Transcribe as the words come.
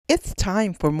It's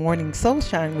time for Morning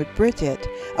Soulshine with Bridget,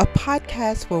 a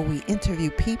podcast where we interview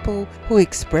people who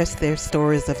express their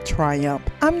stories of triumph.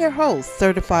 I'm your host,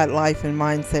 certified life and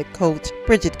mindset coach,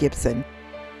 Bridget Gibson.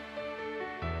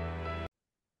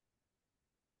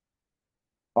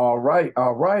 All right.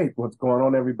 What's going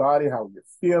on, everybody? How are you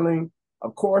feeling?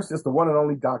 Of course, it's the one and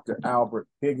only Dr. Albert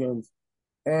Higgins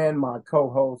and my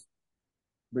co-host,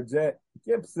 Bridget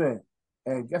Gibson.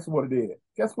 And guess what it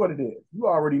is? You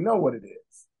already know what it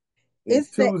is. It's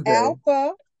It's the Tuesday.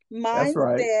 Alpha That's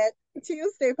right. Mindset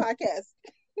Tuesday podcast.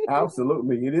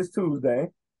 Absolutely. It is Tuesday,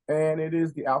 and it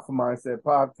is the Alpha Mindset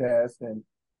podcast. And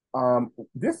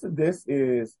this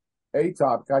is a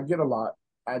topic I get a lot.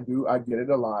 I get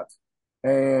it a lot.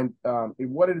 And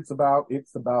what it's about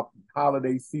the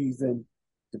holiday season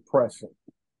depression.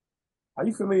 Are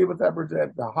you familiar with that,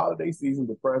 Bridget? The holiday season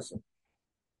depression.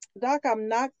 Doc, I'm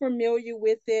not familiar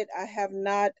with it. I have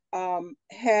not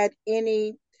had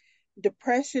any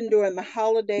depression during the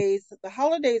holidays. The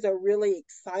holidays are really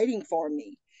exciting for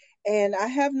me. And I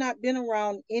have not been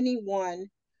around anyone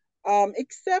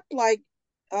except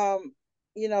um,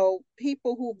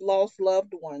 people who've lost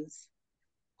loved ones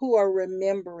who are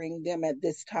remembering them at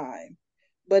this time.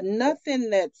 But nothing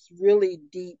that's really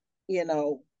deep, you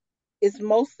know, it's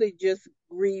mostly just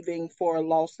grieving for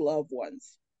lost loved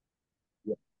ones.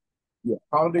 Yeah, yeah.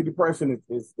 Holiday depression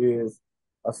is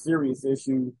a serious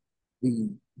issue.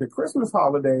 The Christmas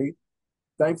holiday,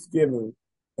 Thanksgiving,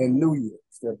 and New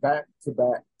Year's, they're back to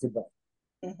back to back.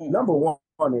 Mm-hmm. Number one,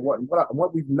 and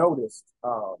what we've noticed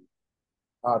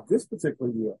this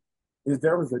particular year is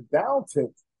there was a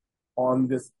downtick on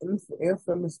this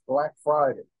infamous Black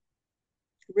Friday.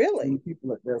 Really?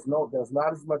 People, there's not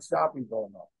as much shopping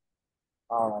going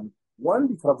on. One,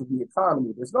 because of the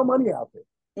economy, there's no money out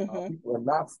there. Mm-hmm. People are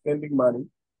not spending money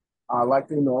like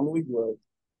they normally would,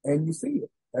 and you see it,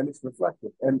 and it's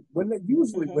reflected. And when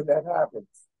that happens,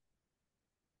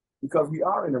 because we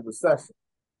are in a recession,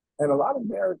 and a lot of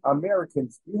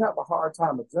Americans, we have a hard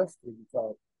time adjusting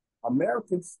because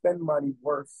Americans spend money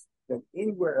worse than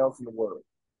anywhere else in the world.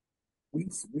 We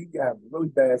have really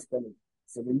bad spending.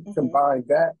 So when you combine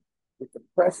that with the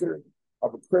pressure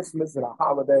of a Christmas and a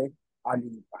holiday, I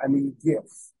need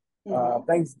gifts.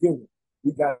 Thanksgiving,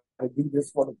 we got to do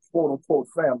this for the quote unquote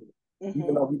family,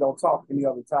 even though we don't talk any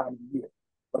other time of the year.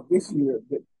 But this year,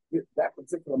 that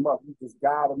particular month, we just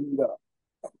got to meet up.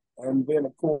 And then,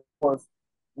 of course,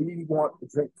 we want to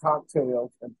drink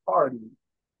cocktails and party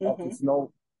like it's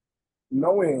no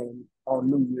end on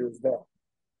New Year's Day.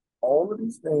 All of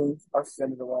these things are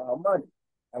centered around money.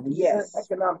 And when you're in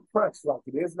economic crunch like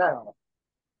it is now,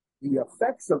 the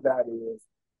effects of that is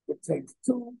it takes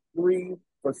 2, 3,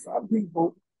 for some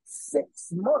people,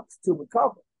 6 months to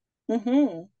recover.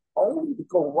 Only to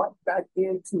go right back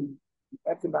into the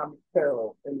economic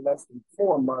peril in less than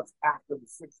 4 months after the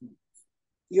 6 months.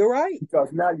 You're right. Because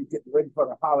now you're getting ready for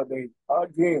the holidays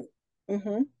again.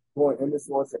 Going in this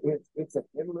order, it's an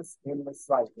endless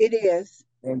cycle. It is.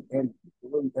 And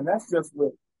that's just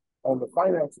with on the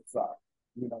financial side.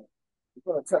 You know,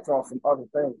 we're going to touch on some other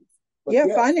things. But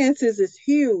yes, finances is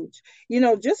huge. You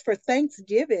know, just for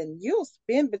Thanksgiving, you'll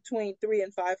spend between $300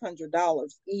 and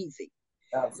 $500 easy.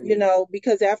 Absolutely. You know,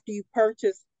 because after you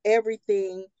purchase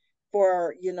everything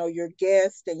for, you know, your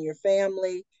guests and your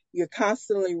family, you're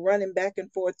constantly running back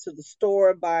and forth to the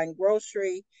store buying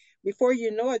grocery. Before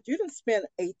you know it, you done spent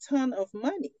a ton of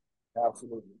money.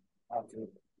 Absolutely.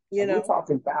 You know, we're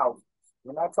talking thousands.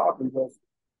 We're not talking just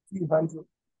a few hundred,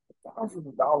 thousands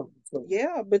of dollars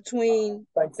between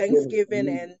Thanksgiving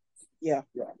and yeah,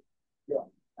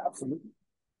 absolutely.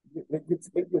 It gets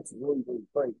really, really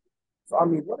crazy. So, I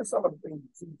mean, what are some of the things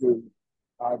that you do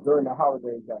during the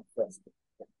holidays at festive?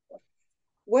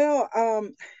 Well,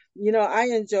 you know, I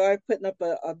enjoy putting up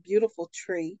a beautiful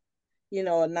tree, you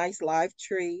know, a nice live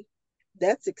tree.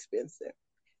 That's expensive,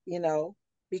 you know,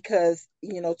 because,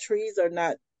 you know, trees are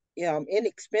not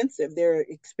inexpensive. They're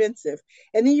expensive.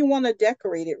 And then you want to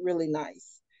decorate it really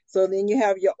nice. So then you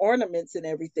have your ornaments and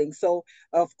everything. So,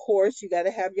 of course, you got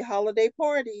to have your holiday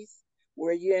parties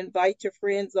where you invite your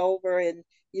friends over and,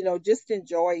 you know, just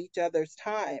enjoy each other's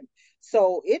time.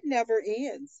 So it never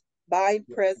ends. Buying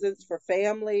presents for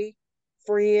family,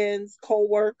 friends,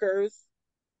 co-workers.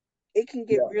 It can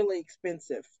get really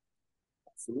expensive.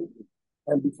 Absolutely.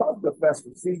 And because of the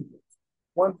festive season,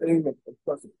 one thing that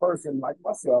a person like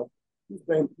myself, who's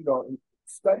been, you know,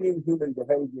 studying human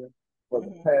behavior for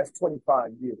the past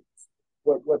 25 years,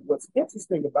 what's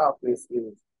interesting about this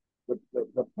is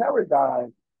the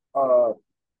paradigm of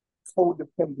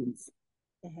codependence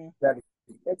that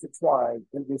is intertwined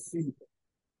in this season.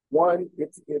 One,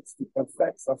 it's the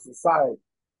effects of society.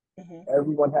 Hmm.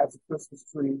 Everyone has a Christmas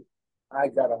tree. I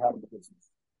gotta have a Christmas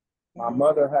tree. My Hmm.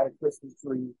 mother had a Christmas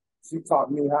tree. She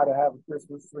taught me how to have a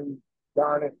Christmas tree.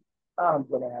 Darn it, I'm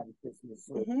gonna have a Christmas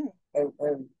tree. Hmm.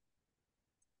 And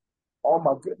oh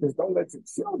my goodness, don't let your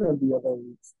children be of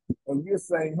age. And you're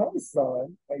saying, hey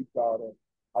son, hey daughter,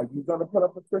 are you gonna put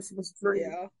up a Christmas tree?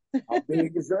 Yeah. How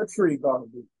big is your tree gonna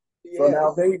be? So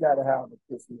now Yes. they gotta have a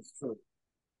Christmas tree.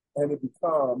 And it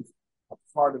becomes a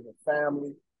part of the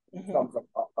family. It Hmm. becomes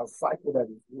a cycle that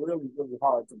is really, really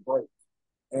hard to break.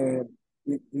 And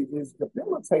it is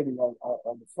debilitating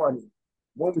on the front end.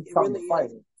 When we It come to really is.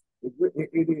 fighting,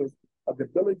 it is a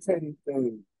debilitating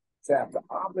thing to have to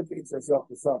obligate yourself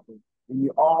to something when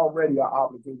you already are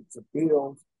obligated to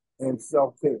bills and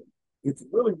self-care. It's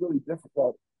really, really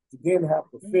difficult to then have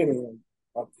to fit Hmm. in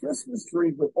a Christmas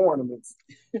tree with ornaments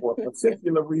for a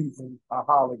particular reason, a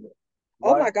holiday,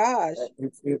 Oh right? my gosh.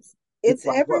 It's It's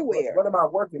like everywhere. what am I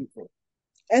working for?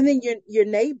 And then your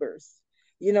neighbors,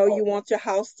 you Oh want your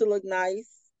house to look nice,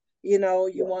 you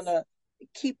want yes, to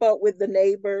keep up with the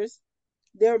neighbors.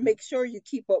 They'll mhm, make sure you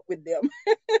keep up with them.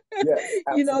 yes, They'll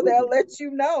absolutely, let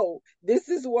you know this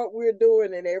is what we're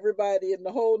doing, and everybody in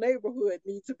the whole neighborhood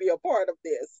needs to be a part of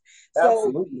this. So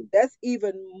absolutely. that's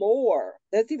even more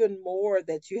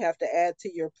that you have to add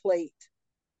to your plate.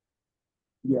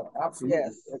 Yeah,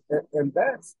 absolutely.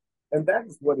 Yes. And that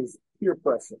is what is peer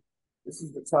pressure. This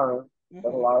is the term that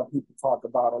a Hmm. lot of people talk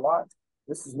about a lot.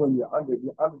 This is when you're under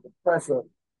the pressure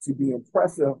to be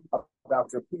impressive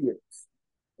about your peers.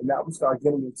 And now we start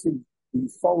getting into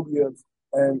these phobias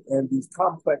and these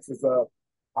complexes of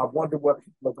I wonder what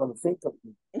people are going to think of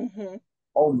me. Hmm.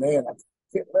 Oh man, I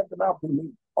can't let them out be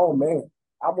me. Oh man,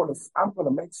 I'm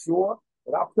gonna make sure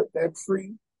that I put that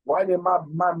tree right in my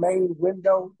main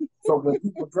window. So when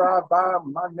people drive by,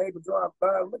 my neighbor drive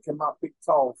by, look at my big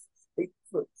tall 8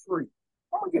 foot tree.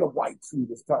 I'm gonna get a white tree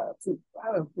this time too.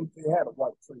 I don't think they had a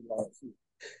white tree last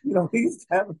year. These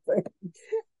kind of things.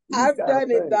 These I've kind of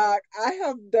done it, things. Doc. I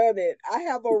have done it. I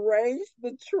have arranged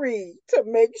the tree to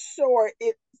make sure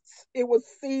it was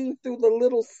seen through the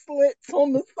little slits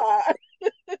on the side.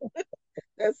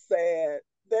 That's sad.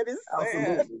 That is sad.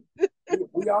 Absolutely.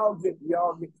 We all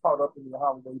get caught up in the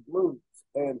holiday blues.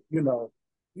 And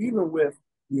even with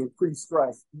the increased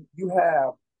stress, you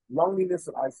have loneliness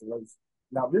and isolation.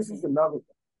 Now, this is Hmm. another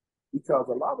thing because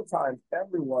a lot of times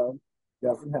everyone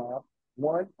doesn't have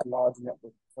one, a large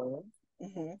network of friends.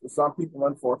 Hmm. For some people,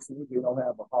 unfortunately, they don't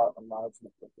have a large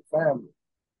network of family.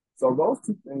 So those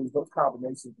two things, those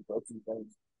combinations of those two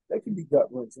things, they can be gut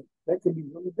wrenching. They can be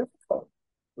really difficult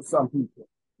for some people.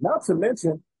 Not to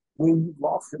mention when you've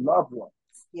lost your loved ones,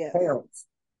 Yes. parents,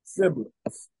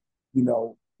 siblings,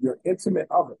 your intimate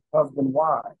other, husband,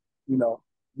 wife,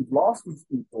 you've lost these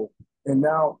people, and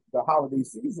now the holiday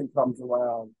season comes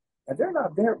around, and they're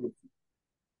not there with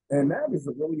you, and that is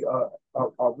a really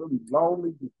a really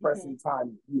lonely, Hmm. depressing time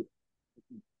of year.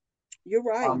 You're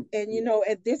right. And Yeah,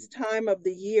 at this time of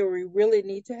the year, we really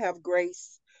need to have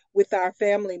grace with our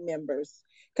family members.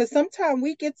 Because sometimes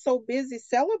we get so busy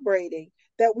celebrating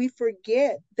that we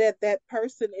forget that that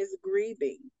person is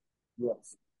grieving.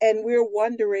 yes, And we're yes,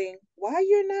 wondering why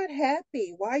you're not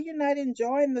happy, why you're not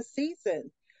enjoying the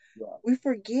season. yeah. We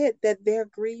forget that they're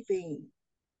grieving.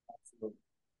 Absolutely.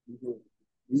 We do.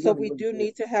 We So really, we really do do.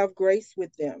 need to have grace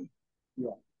with them.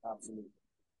 Yeah, absolutely.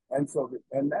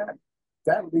 And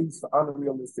that leads to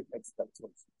unrealistic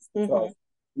expectations Hmm. because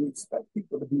we expect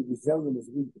people to be resilient as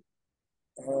we do.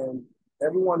 And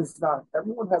everyone is not,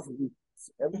 everyone has a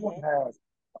weakness. Everyone Hmm. has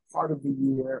a part of the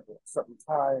year or a certain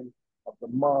time of the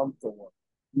month or,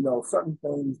 certain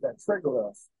things that trigger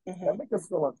us that Hmm. make us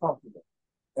feel uncomfortable.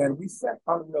 And we set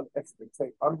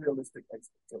unrealistic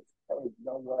expectations. Hey, you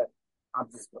know what? I'm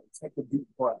just going to take a deep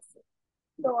breath.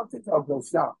 I think I'll go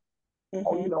shopping.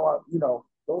 Oh, Hmm.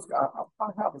 those guys, I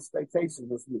have a staycation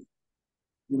this week.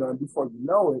 And before you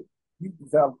know it, you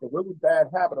develop a really bad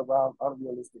habit around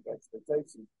unrealistic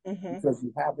expectations Hmm. because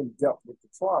you haven't dealt with the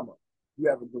trauma. You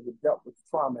haven't really dealt with the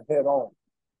trauma head on.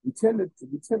 We tend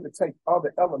to take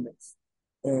other elements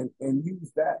and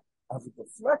use that as a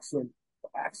deflection for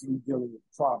actually dealing with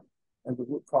the trauma and the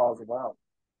root cause around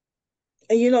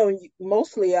And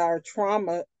mostly our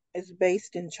trauma is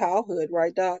based in childhood,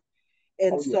 right, Doc? it.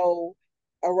 And Oh yeah, so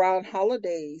around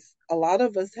holidays, a lot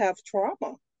of us have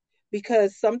trauma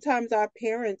because sometimes our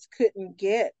parents couldn't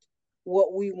get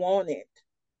what we wanted.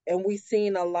 And we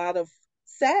seen a lot of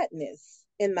sadness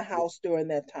in the yeah, house during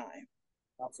that time.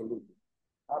 absolutely,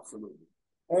 absolutely.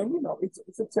 And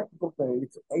it's a typical thing.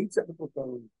 It's an atypical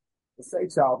thing to say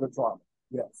childhood trauma.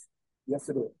 Yes, yes,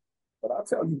 it is. But I'll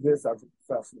tell you this as a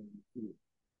professional here.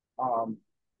 Um,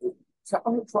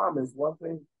 childhood trauma is one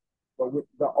thing, But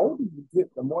the older you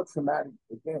get, the more traumatic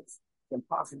events can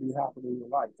possibly happen in your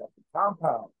life. That can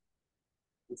compound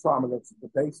the trauma the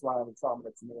baseline of trauma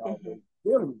that you may Mm-hmm. already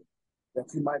dealing with,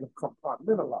 that you might have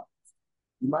compartmentalized.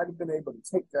 You might have been able to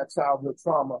take that childhood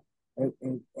trauma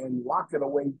and lock it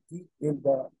away deep in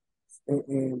that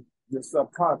in your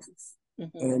subconscious.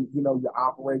 Mm-hmm. And you're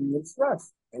operating in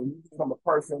stress, and you become a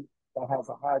person that has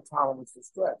a high tolerance to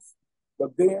stress.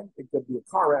 But then it could be a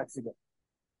car accident.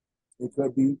 It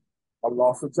could be a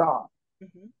loss of job.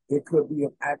 Mm-hmm. It could be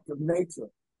an act of nature,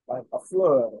 like a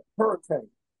flood, a hurricane.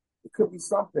 It could be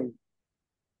something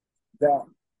that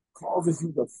causes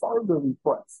you to further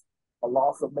repress a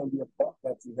loss of maybe a pet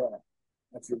that you have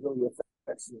that you're really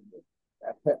affectionate with.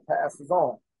 That pet passes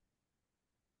on.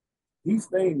 These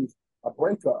things, a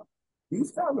breakup,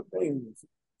 these kind of things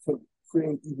can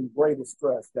create even greater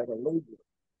stress that are lingering.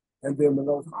 And then when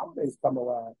those holidays come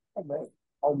around, oh man,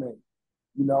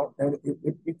 and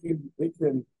it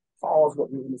can cause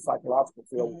what we in the psychological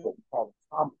field what we call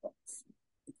a complex.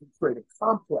 It can create a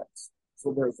complex.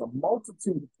 So there's a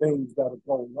multitude of things that are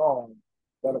going on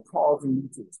that are causing you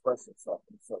to express yourself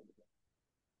in a certain way.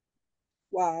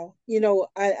 Wow.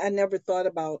 I never thought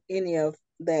about any of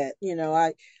that.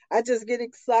 I just get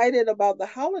excited about the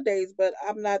holidays, but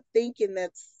I'm not thinking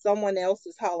that someone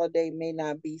else's holiday may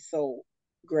not be so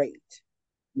great.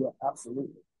 Yeah,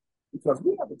 absolutely. Because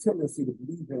we have a tendency to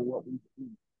believe in what we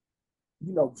believe.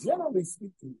 Generally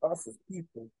speaking, us as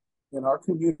people in our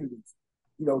communities,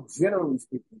 generally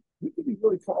speaking, we can be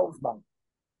really closed-minded.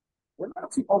 We're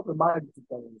not too open-minded to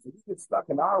things, and we get stuck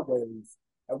in our ways,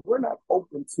 and we're not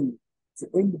open to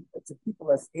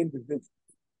people as individuals.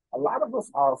 A lot of us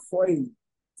are afraid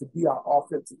to be our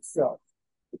authentic self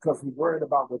because we're worried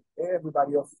about what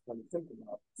everybody else is going to think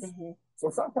about us. Mm-hmm. So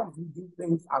sometimes we do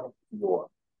things out of pure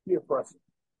peer pressure.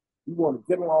 We want to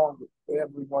get along with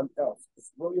everyone else.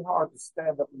 It's really hard to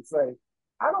stand up and say,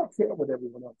 I don't care what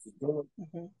everyone else is doing.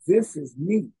 Mm-hmm. This is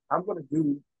me. I'm going to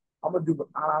do what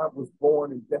I was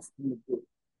born and destined to do.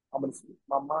 I'm going to speak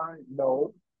my mind.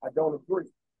 No, I don't agree.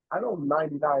 I know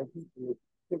 99 people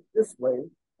think this way,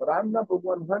 but I'm number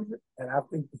 100, and I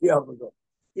think the other way.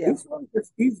 Yeah.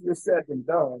 It's easier said than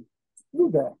done to do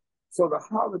that. So the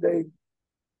holiday,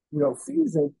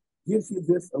 season gives you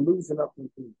this illusion of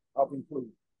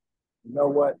inclusion. You know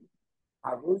what?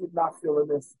 I really not feeling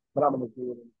this, but I'm going to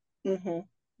do it. Mm-hmm.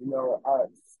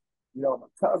 My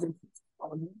cousin keeps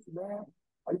calling me, man.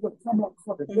 Are you going to come up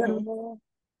for the dinner, man?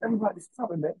 Everybody's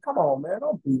coming, man. Come on, man.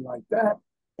 Don't be like that.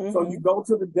 Mm-hmm. So you go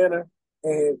to the dinner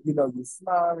and, you're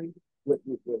smiling with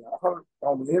a hurt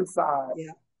on the inside.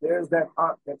 Yeah. There's that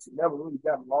aunt that you never really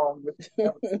got along with,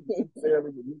 never treated fairly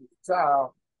when you was a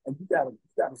child. And you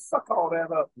gotta suck all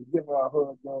that up and give her a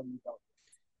hug.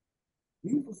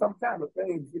 These are some kind of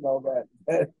things, that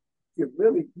can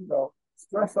really,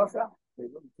 stress us out. They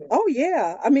really can. Oh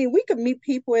yeah. I mean, we could meet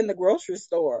people in the grocery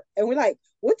store and we're like,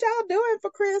 what y'all doing for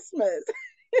Christmas?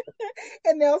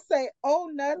 And they'll say, oh,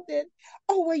 nothing.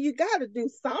 Oh, well, you got to do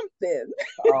something.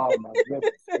 Oh my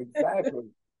goodness, exactly.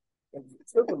 And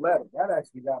to the letter, that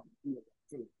actually got me feeling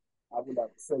too. I would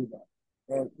like to say that.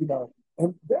 And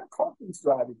and their coping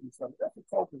strategies, that's a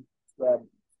coping strategy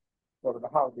for the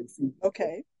holiday season.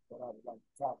 Okay. That I would like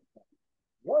to talk about.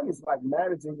 One is like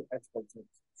managing expectations,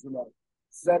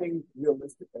 setting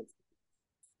realistic expectations.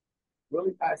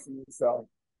 Really asking yourself,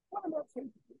 what am I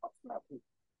capable? What's not capable?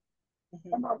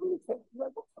 Mm-hmm. Am I really capable?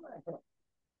 What can I help?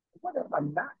 What am I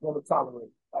not going to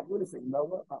tolerate? Like, really say,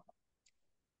 what?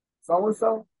 So and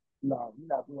so? No, you're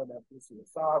not doing that this year.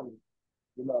 Sorry.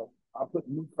 I put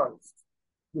me first.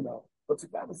 But you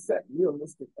got to set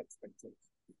realistic expectations.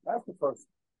 That's the first.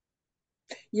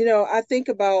 I think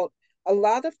about a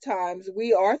lot of times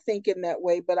we are thinking that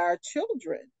way, but our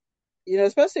children,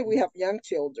 especially if we have young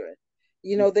children,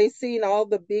 they've seen all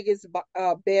the biggest,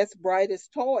 best,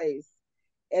 brightest toys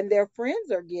and their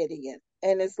friends are getting it.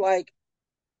 And it's like,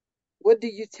 what do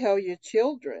you tell your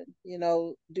children?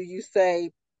 Do you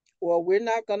say, well, we're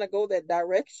not going to go that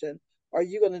direction? Or are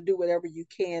you going to do whatever you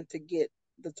can to get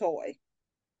the toy?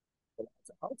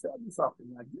 I'll tell you something.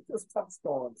 Now, you just touched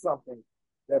on something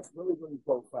that's really, really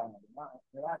profound.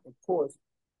 Of course,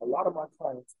 a lot of my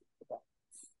clients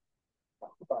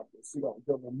talk about this,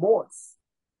 the remorse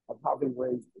of how they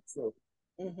raised the children.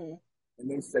 Mm-hmm. And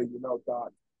they say,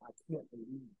 God, I can't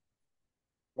believe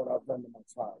what I've done to my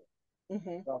child.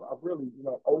 Mm-hmm. I really,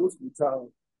 always be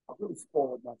telling, I really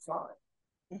spoiled my child.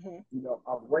 Mm-hmm.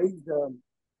 I've raised them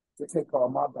to take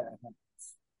on my bad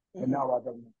habits. Mm-hmm. And now I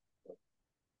don't know.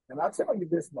 And I'll tell you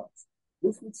this much.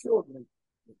 With your children,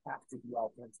 you have to be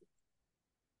authentic.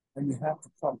 And you have to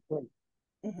come clean.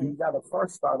 Mm-hmm. You got to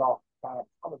first start off by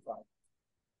apologizing.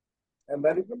 and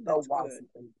letting them know That's why good. some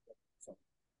things are changed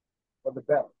for the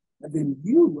better. And then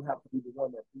you have to be the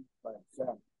one that leads by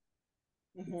example.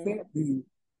 You Hmm. can't be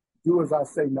do as I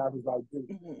say, not as I do.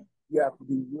 Hmm. You have to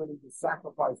be willing to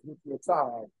sacrifice with your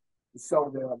time to show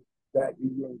them that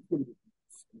you're included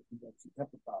and that you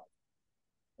empathize.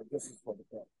 And this is for the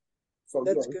better. So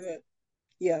That's yeah, good.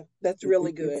 Yeah, that's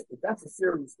really good. that's a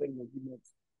serious thing that you mentioned.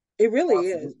 It really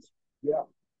is. Absolutely. Yeah.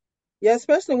 Yeah,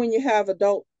 especially when you have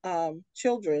adult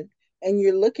children and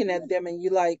you're looking Yeah. at them and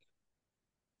you're like,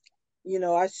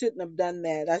 I shouldn't have done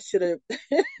that. I should have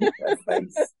That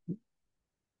face.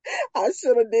 I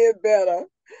should have did better.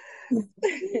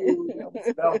 Ooh, that was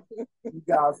enough. You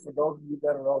guys, for those of you that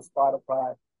are on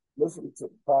Spotify, listening to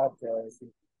the podcast,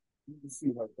 you can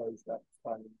see her face. That's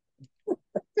funny.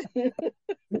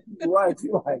 You're right.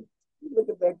 You're like, you look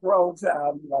at that grown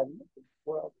child, you're like,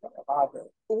 well, what about that?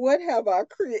 What have I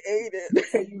created? You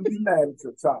can't even be mad at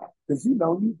your child because you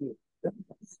know you did.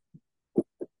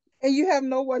 And you have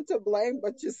no one to blame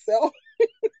but yourself.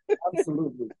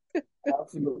 Absolutely.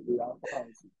 Absolutely. I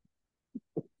promise you.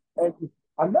 And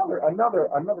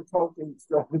another coping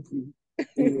strategy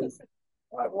is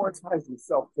prioritizing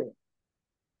self-care.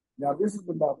 Now, this is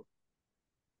another.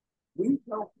 We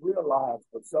don't realize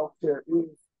what self-care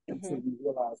is until Hmm. we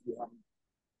realize we have it.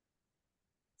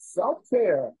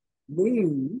 Self-care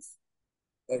means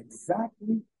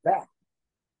exactly that.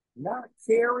 Not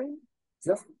caring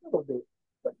just a little bit,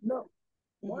 but no.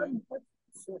 Hmm.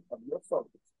 100% of your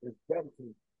focus is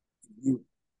dedicated to you.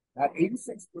 Not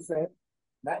 86%,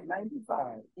 not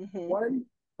 95, Hmm. 100%.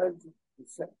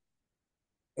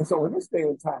 And so in this day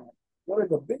and time, one of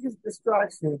the biggest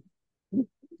distractions,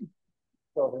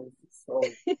 so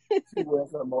she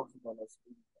wears her emotions on her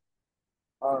sleeve.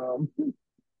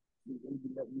 You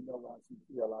let me know why she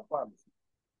feel, I promise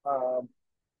you.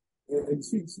 And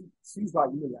she's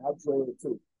like me, I dread it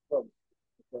too. So,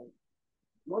 okay.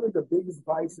 One of the biggest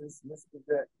vices, Mr.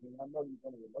 Bridget, and I know you're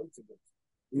going to relate to this,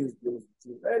 is this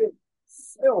dreaded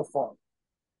cell phone.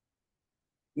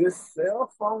 This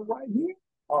cell phone right here,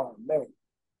 oh man,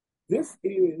 this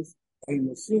is a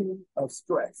machine of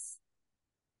stress.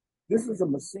 This is a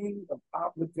machine of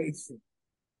obligation.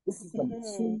 This is a Hmm.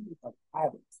 machine of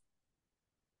habit.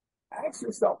 Ask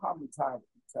yourself how many times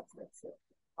you touch that cell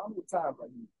phone. How many times are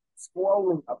you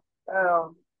scrolling up and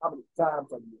down? How many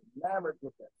times are you enamored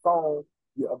with that phone?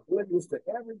 You're oblivious to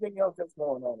everything else that's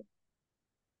going on.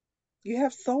 You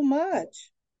have so Yeah.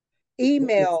 much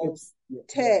emails, It's yeah, yes.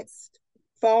 text,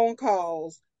 phone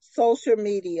calls, social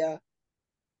media,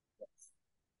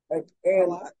 a And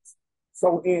lot.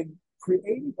 so in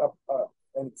creating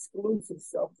an exclusive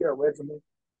self-care regimen,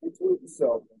 include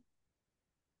yourself.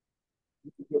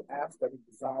 You can get apps that are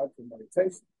designed for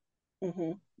meditation,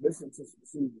 Hmm. listen to some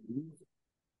soothing music,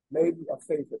 maybe a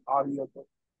favorite audiobook,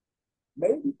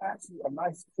 maybe actually a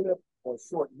nice clip or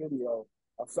short video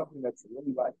of something that you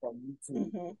really like on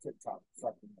YouTube Hmm. or TikTok,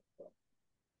 something like that.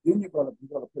 Then you're gonna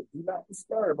put do not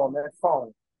disturb on that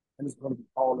phone, and it's gonna be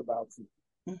all about you.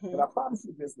 And Hmm. I promise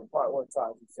you this will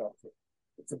prioritize yourself care.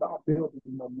 It's about building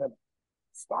momentum.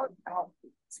 Start out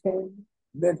with 10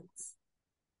 minutes.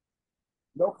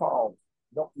 No calls,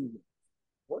 no emails.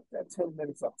 Work that 10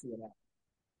 minutes up to an hour.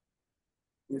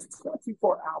 There's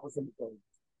 24 hours in the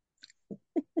day.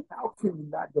 How can you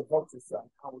not devote yourself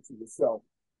an hour to yourself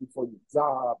before your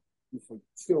job, before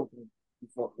your children,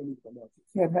 before anything else?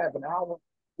 You can't have an hour.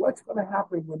 What's going to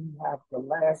happen when you have the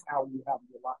last hour you have in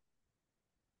your life?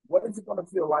 What is it going to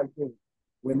feel like then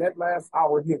when that last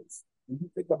hour hits and you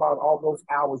think about all those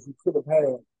hours you could have had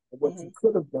and what Hmm. you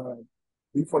could have done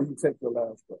before you take your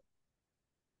last breath?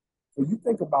 So you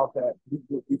think about that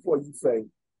before you say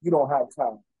you don't have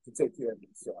time to take care of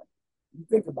yourself. You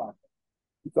think about that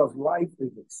because life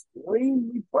is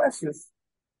extremely precious.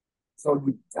 So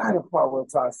you gotta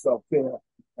prioritize self-care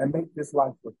and make this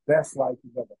life the best life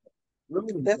you've ever had. Really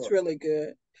enjoy That's it. really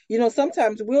good. Yes.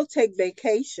 Sometimes we'll take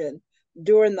vacation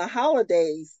during the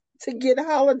holidays to get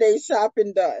holiday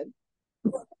shopping done.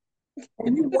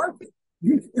 And you work it.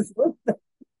 You just work it.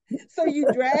 So you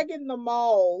drag in the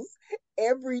malls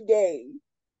every day.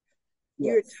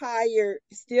 You're Yes. tired,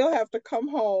 still have to come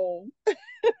home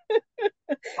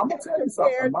I'm gonna and tell you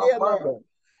prepare something. dinner.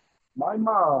 My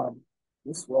mom,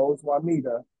 Miss Rose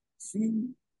Juanita, she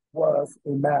was a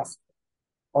master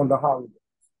on the holiday.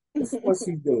 This is what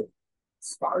she did.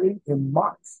 Starting in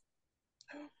March,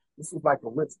 this was like a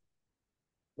ritual.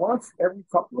 Once every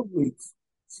couple of weeks,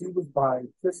 she was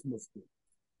buying Christmas gifts.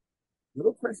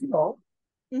 Little Chris, Hmm.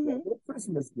 little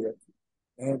Christmas gifts.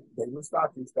 And they were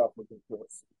stocking stuff with, of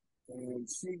course. And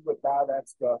she would buy that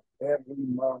stuff every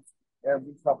month,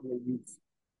 every couple of weeks.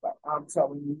 But I'm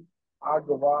telling you, our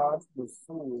garage was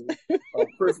full of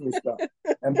Christmas stuff.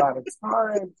 And by the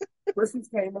time Christmas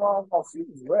came along, oh, she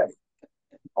was ready.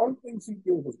 The only thing she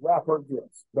did was wrap her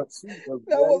gifts, but she was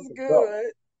That ready was to go.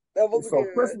 good. That And was so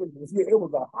good. Christmas was here. It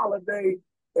was a holiday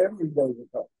every day with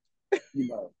her, you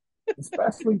know.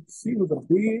 Especially she was a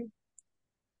big,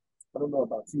 I don't know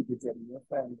about you, Bridget, and your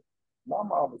family. My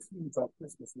mom was huge on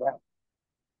Christmas wrap.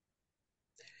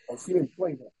 Oh, she didn't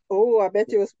play that. Oh, I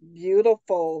bet you it was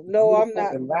beautiful. No, I'm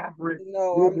Beautiful, not. elaborate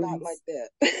No, I'm not like ribbons,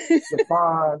 that.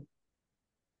 chiffon,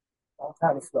 all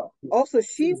kind of stuff. Yeah. Also,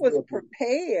 She she was was real big.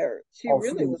 prepared. She Oh, she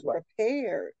really didn't was play.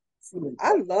 prepared. She didn't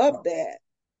I play. love No. that.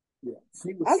 Yeah.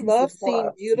 I She love seeing subscribed to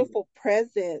it. beautiful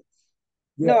presents.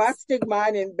 No, I Yes. stick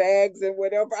mine in bags and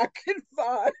whatever I can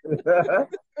find.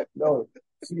 No,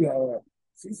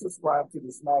 she subscribed to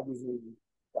this magazine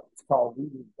that was called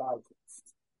Reader's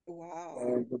Digest. Wow.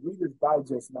 And the Reader's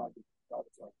Digest magazine was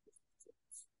on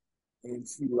Christmas. And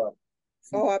she loved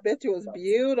it. Oh, I bet you it was Loved it.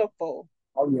 beautiful.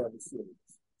 Oh yeah, the series.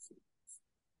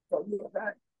 So yeah,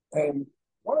 that and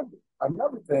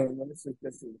another thing, and this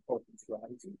is an important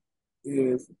strategy,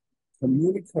 is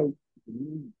communicate the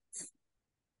needs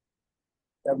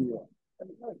everyone. I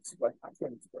mean, like I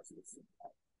can't express this.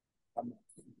 I'm not.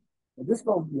 And this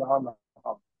goes beyond the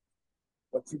hobby,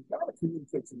 but you've got to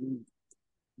communicate your needs.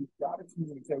 You've got to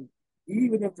communicate,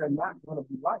 even if they're not going to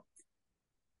be liked.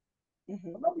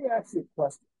 Hmm. But let me ask you a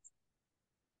question.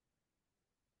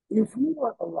 If you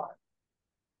were alive,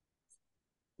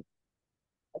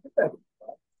 I think that's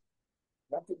right.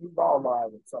 Not that you've all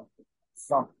lied with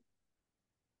something,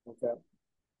 okay?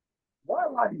 Why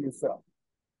lie to yourself?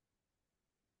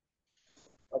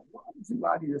 Like, why did you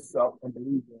lie to yourself and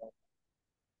believe that?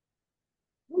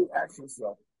 You ask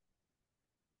yourself.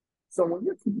 So when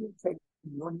you're communicating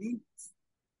your needs,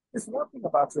 it's one thing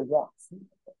about your wants.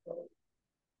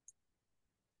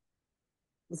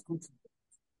 It's good to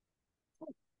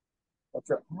but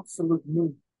your absolute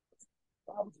need.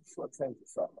 Why would you shortchange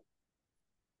yourself?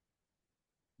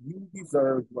 You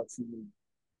deserve what you need.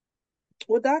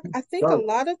 Well, Doc, You I think a deserve it.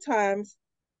 lot of times,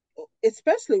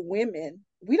 especially women,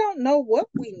 we don't know what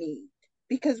we need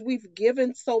because we've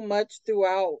given so much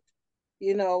throughout,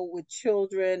 with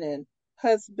children and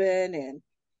husband and,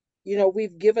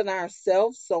 we've given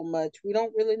ourselves so much. We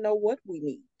don't really know what we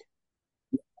need.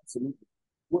 Absolutely.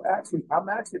 I'm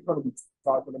actually going to be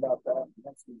talking about that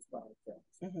next week's podcast.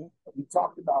 Hmm. We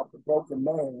talked about the broken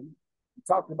man. We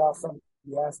talked about some of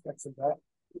the aspects of that.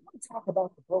 We're going to talk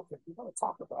about the broken. We're going to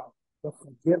talk about the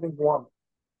forgiving woman.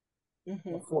 Hmm.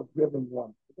 The forgiving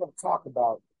woman. We're going to talk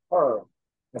about her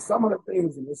and some of the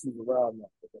things and issues around that.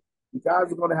 You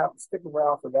guys are going to have to stick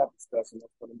around for that discussion.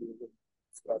 That's going to be a good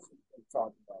discussion. We're going to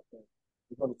talk about that.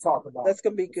 We're going to talk about That's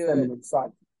gonna be the good. feminine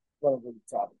psyche. We're going to really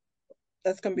talk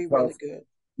That's gonna be really because good.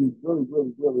 you really,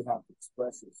 really, really have to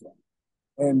express yourself.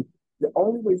 And the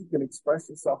only way you can express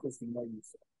yourself is to know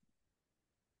yourself.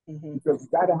 Hmm. Because you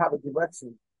got to have a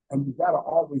direction and you got to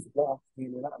always walk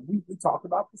in and out. We talked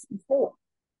about this before.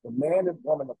 The man and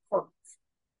woman of purpose.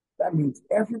 That means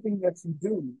everything that you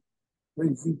do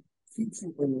brings you, keeps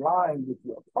you in line with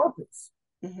your purpose.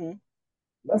 Hmm.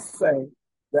 Let's say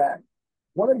that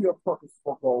one of your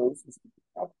purposeful goals is to be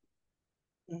healthy.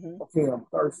 Hmm. Okay, I'm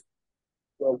thirsty.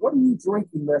 Well, what are you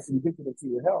drinking that's indicative to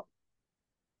your health?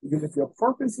 Because if your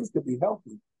purpose is to be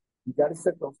healthy, you got to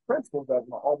set those principles that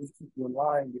will always keep you in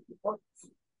line with your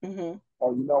purpose. Hmm.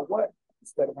 Or you know what?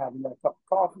 Instead of having that cup of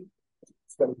coffee,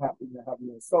 instead of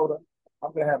having a soda,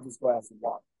 I'm going to have this glass of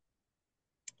water.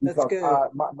 That's Because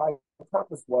good. my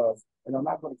purpose was, and I'm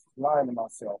not going to keep lying to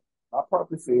myself, my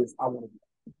purpose is I want to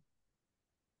be.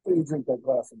 So you drink that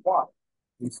glass of water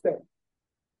instead.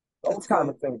 That's Those kind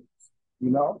good. of things, you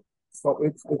know? So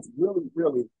it's really,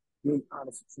 really being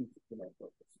honest and truthful to that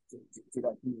purpose, to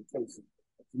that communication,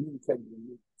 communicating your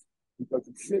needs. Because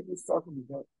you shouldn't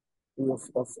circumvent or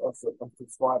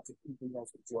subscribe to anything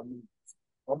else with your needs.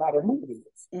 No matter who it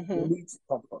is, your Hmm. needs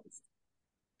come first.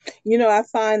 I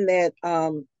find that,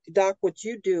 Doc, what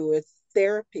you do is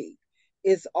therapy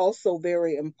is also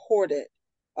very important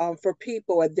for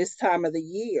people at this time of the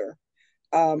year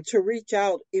to reach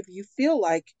out if you feel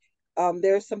like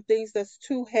there are some things that's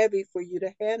too heavy for you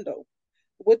to handle.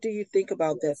 What do you think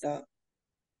about that, Yes, Doc?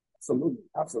 absolutely,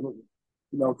 absolutely.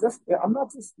 I'm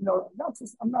not just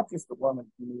a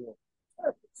woman,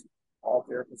 therapist. All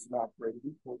therapists are not created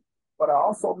equal, but I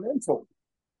also mentor.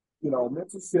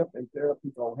 Mentorship and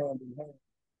therapy go hand in hand.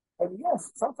 And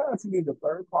yes, sometimes you need a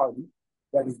third party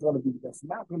that's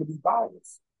not going to be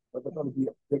biased, but they're going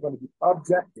to be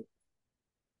objective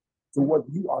to what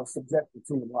you are subjected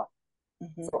to in life.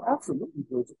 Hmm. So absolutely,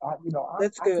 Bridget.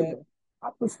 That's I good.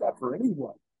 push that for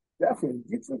anyone definitely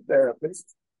get your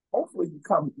therapist. Hopefully you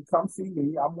come see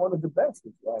me. I'm one of the best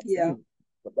if you ask Yeah, me.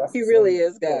 But that's he the really same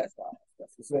is, for guys. guys.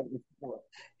 That's the same with the world.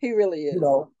 He really You is.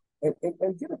 know,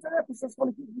 and get a therapist that's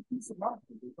going to give you peace of mind.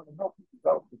 They're going to help you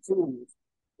develop the tools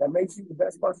that makes you the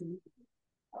best person you can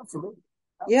be. Absolutely.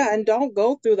 Yeah, Absolutely. and don't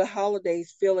go through the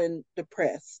holidays feeling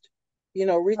depressed.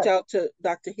 Reach Right. out to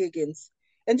Dr. Higgins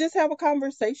and just have a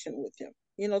conversation with him.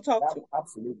 Talk to him.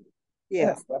 Absolutely.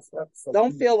 Yeah. Yes, that's so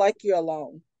Don't key. feel like you're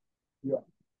alone. Yeah.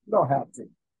 You don't have to.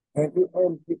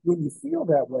 When you feel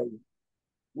that way,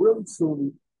 really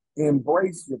truly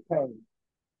embrace your pain.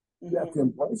 You have Hmm. to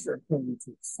embrace your pain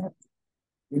to accept it.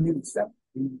 When you accept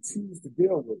it and you choose to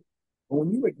deal with it. But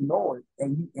when you ignore it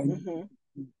Hmm.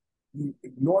 you, you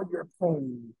ignore your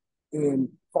pain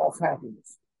in false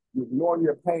happiness, you ignore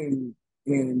your pain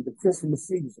in the Christmas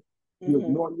season, you Hmm.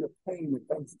 ignore your pain in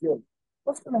Thanksgiving,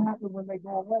 what's going to happen when they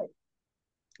go away?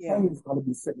 Yeah. Pain is going to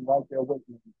be sitting right there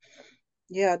waiting.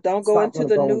 Yeah. Don't It's go not into going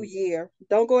to the go new anywhere. year.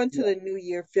 Don't go into Yeah, the new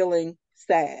year feeling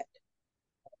sad.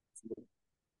 absolutely.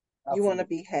 You want to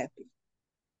Absolutely. be happy.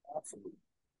 Absolutely.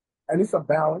 And it's a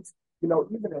balance.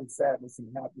 Even in sadness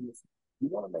and happiness, you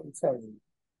want to maintain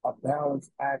a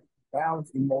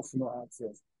balanced emotional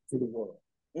access to the world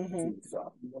and to Hmm.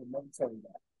 yourself. You want to maintain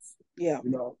that, Yeah.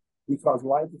 because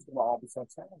life is going to always have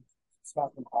challenges. It's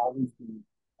not going to always be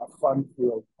a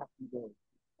fun-filled, happy day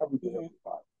every day of Hmm.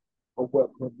 your life. But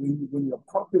when your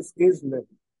purpose is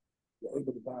living, you're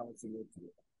able to balance it into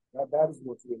it. That is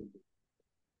what's really good.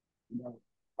 You know,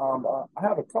 I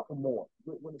have a couple more.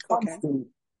 When it comes Okay.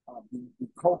 to the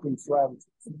coping strategies,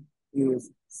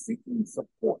 is seeking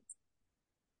support.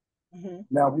 Hmm.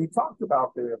 Now we talked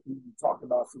about therapy, we talked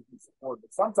about seeking support,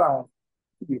 but sometimes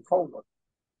it can be a coworker,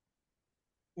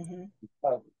 Hmm. it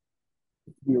can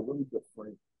be a really good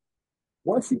friend.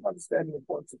 Once you understand the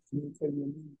importance of communicating your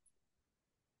needs,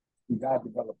 you got to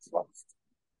develop trust,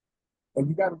 and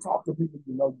you got to talk to people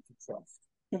you know you can trust.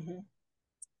 Hmm.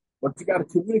 But you got to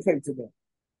communicate to them.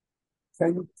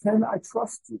 Can I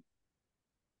trust you?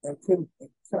 And can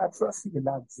I trust you and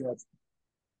not judge you?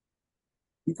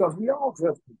 Because we all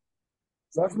judge people.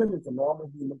 Judgment is a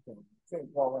normal human thing. You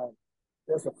can't go around.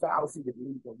 There's a fallacy that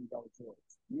believes that we don't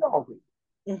judge. We all do.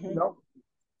 You Hmm. know,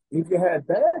 if you had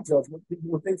bad judgment,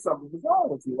 people would think something was wrong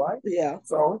with you, right? Yeah.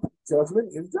 So judgment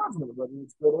is judgment, whether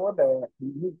it's good or bad,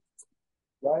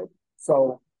 right?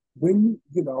 So when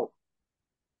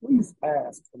please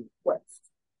ask and request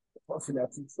the person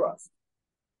that you trust.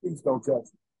 Please don't judge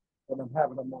me. And I'm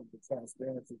having a moment of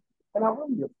transparency. And I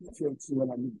really appreciate you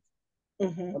and I need you.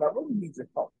 Hmm. And I really need your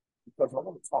help because I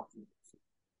want to talk to you.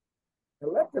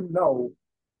 And let them know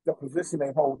the position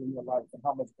they hold in your life and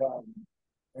how much value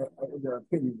in their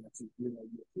opinion that you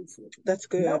appreciate it. That's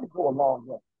And that good. will go a long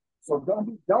way. So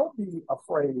don't be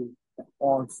afraid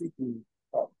on seeking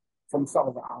help from some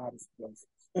of the hardest places.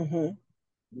 Hmm.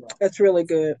 Yeah. That's really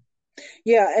good.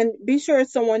 Yeah, and be sure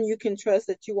it's someone you can trust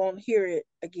that you won't hear it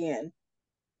again.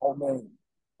 Oh man.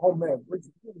 Oh man,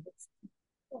 Bridget,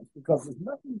 because there's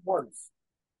nothing worse,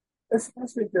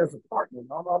 especially if there's a partner.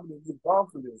 Not only have you gone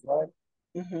through this, right?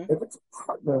 Hmm. If it's a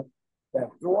partner that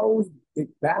throws it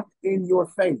back in your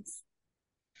face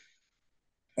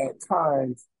at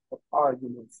times of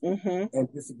arguments Hmm.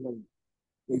 and disagreement.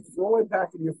 They throw it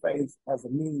back in your face as a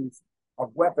means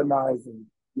of weaponizing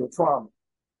your trauma.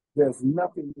 There's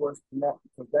nothing worse than that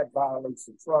because that violates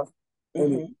your trust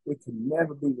and it, Hmm. it can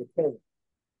never be repaired.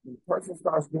 When the person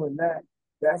starts doing that,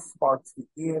 that sparks the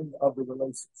end of the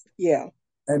relationship. Yeah.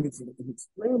 And it's an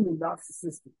extremely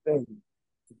narcissistic thing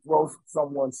to throw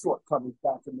someone's shortcomings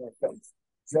back in their face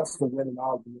just to win an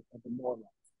argument and demoralize.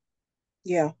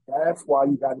 Yeah. That's why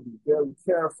you got to be very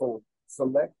careful,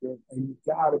 selective, and you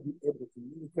got to be able to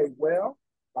communicate well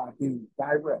by being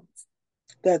direct.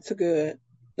 That's good.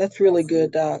 That's really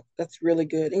good, Absolutely. Doc. That's really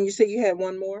good. And you said you had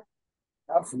one more?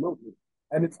 Absolutely.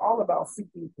 And it's all about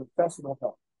seeking professional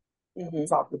help. And we Hmm.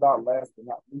 talked about last but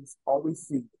not least, always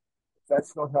seek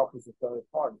professional help as a third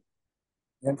party.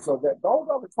 And so that those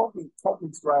are the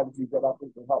coping strategies that I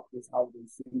think will help this holiday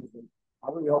season.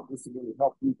 I really hope this will really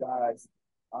help you guys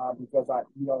because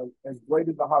as great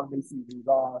as the holiday seasons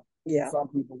are, for Yeah. some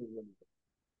people it really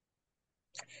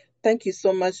is. Thank you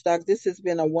so much, Doc. This has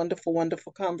been a wonderful,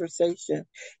 wonderful conversation.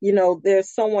 There's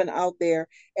someone out there.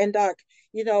 And Doc,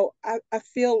 I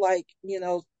feel like,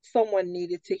 someone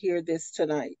needed to hear this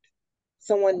tonight.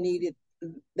 Someone needed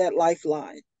that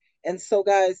lifeline. And so,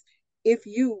 guys, if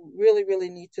you really, really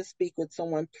need to speak with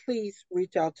someone, please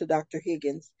reach out to Dr.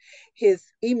 Higgins. His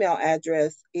email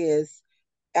address is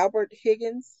Albert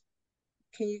Higgins.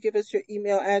 Can you give us your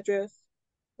email address?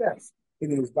 Yes,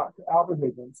 it is Dr. Albert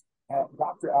Higgins at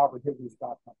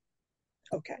dralberthiggins.com.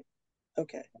 Okay.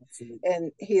 Okay. Absolutely.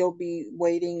 And he'll be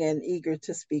waiting and eager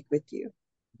to speak with you.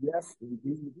 Yes,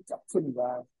 indeed. Reach out to me,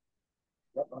 guys.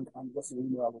 Yep, I'm just an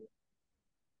email away.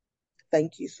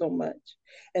 Thank you so much.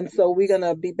 And so we're going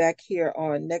to be back here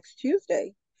on next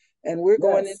Tuesday, and we're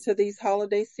going Yes, into these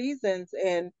holiday seasons.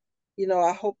 And,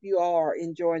 I hope you all are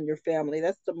enjoying your family.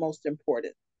 That's the most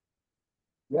important.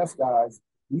 yes, guys.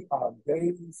 We are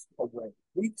days away,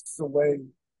 weeks away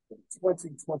from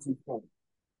 2024.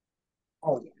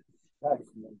 Oh, that is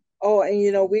amazing. Oh,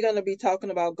 and, we're going to be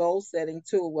talking about goal setting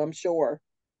too, I'm sure.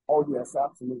 Oh, yes,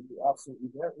 absolutely. Absolutely.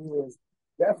 There is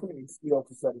definitely a skill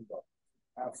to setting goals.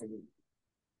 Absolutely.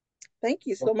 Thank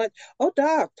you So, so much. Oh,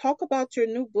 Doc, talk about your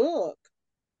new book.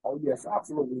 oh, yes,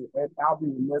 absolutely. And I'll be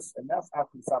remiss, and that's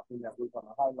actually something that we're going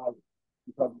to highlight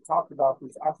because we talked about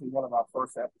this actually one of our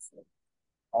first episodes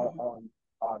Mhm,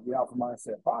 on the Alpha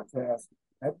Mindset podcast,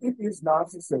 and it is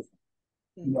narcissism.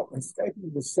 mhm,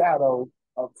 Escaping the shadow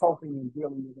of coping and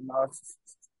dealing with a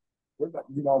narcissist.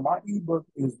 My ebook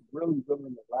is really, really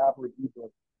an elaborate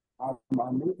ebook.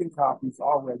 I'm moving copies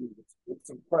already. It's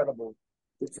incredible.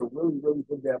 It's a really, really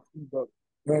good depth ebook.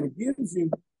 And it gives you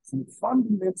some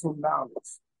fundamental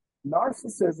knowledge.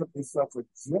 Narcissism is such a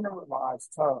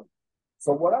generalized term.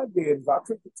 So what I did is I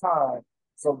took the time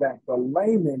so that the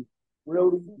layman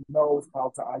really knows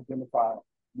how to identify a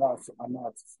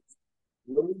narcissist,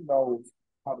 really knows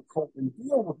how to cope and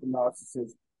deal with the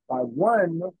narcissist by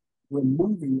one,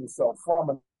 removing yourself from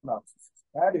a narcissist.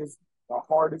 That is the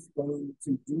hardest thing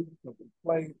to do to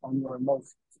play on your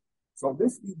emotions. So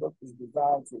this ebook is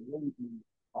designed to really be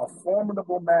a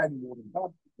formidable manual to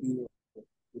help you deal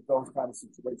with those kind of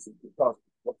situations because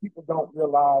what people don't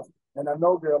realize, and I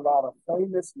know there are a lot of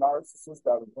famous narcissists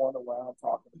that are going around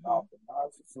talking mhm, about the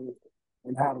narcissist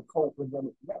and how to cope with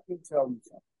them. Let me tell you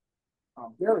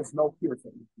something. There is no cure for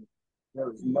it.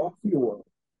 There is mhm. no cure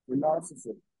for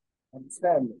narcissism.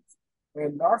 Understand this.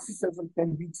 And narcissism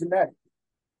can be genetic.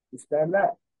 Understand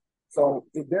that. So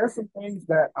if there's some things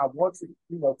that I want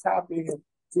you, tap in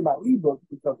to my ebook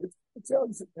because it's going to tell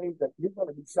you some things that you're going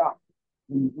to be shocked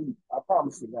when you read. I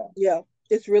promise you that. Yeah,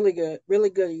 it's really good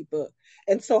ebook.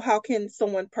 And so, how can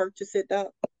someone purchase it,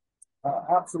 Doc?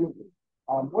 Absolutely.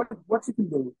 What you can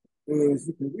do is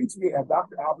you can reach me at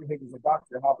Dr. Albert Higgins at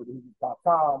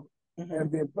dralberthiggins.com Hmm.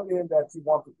 and then put in that you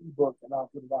want the ebook and I'll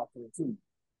get it out there too.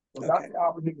 So Okay. Dr.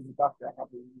 Albert Higgins at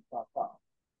dralberthiggins.com.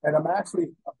 And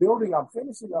I'm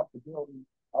finishing up the building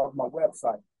of my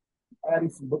website, adding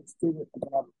some books to it, and then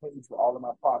I have a page for all of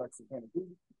my products and kind of do.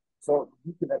 So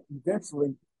you can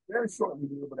eventually, very shortly,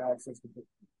 be able to access the book.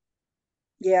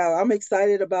 Yeah, I'm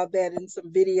excited about that in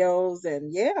some videos,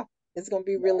 and yeah, it's gonna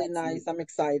be Yeah, really nice. absolutely. I'm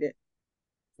excited.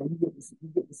 So you get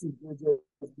to see Bridget's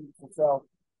beautiful self,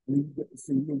 and you get to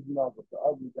see me, with the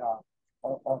ugly guy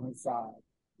on his side.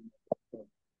 So,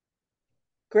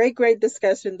 Great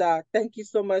discussion, Doc. Thank you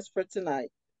so much for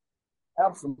tonight.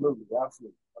 absolutely,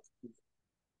 absolutely.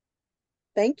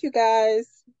 Thank you,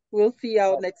 guys. We'll see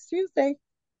y'all next Tuesday.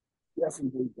 Yes,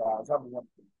 indeed, guys. Have a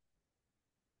wonderful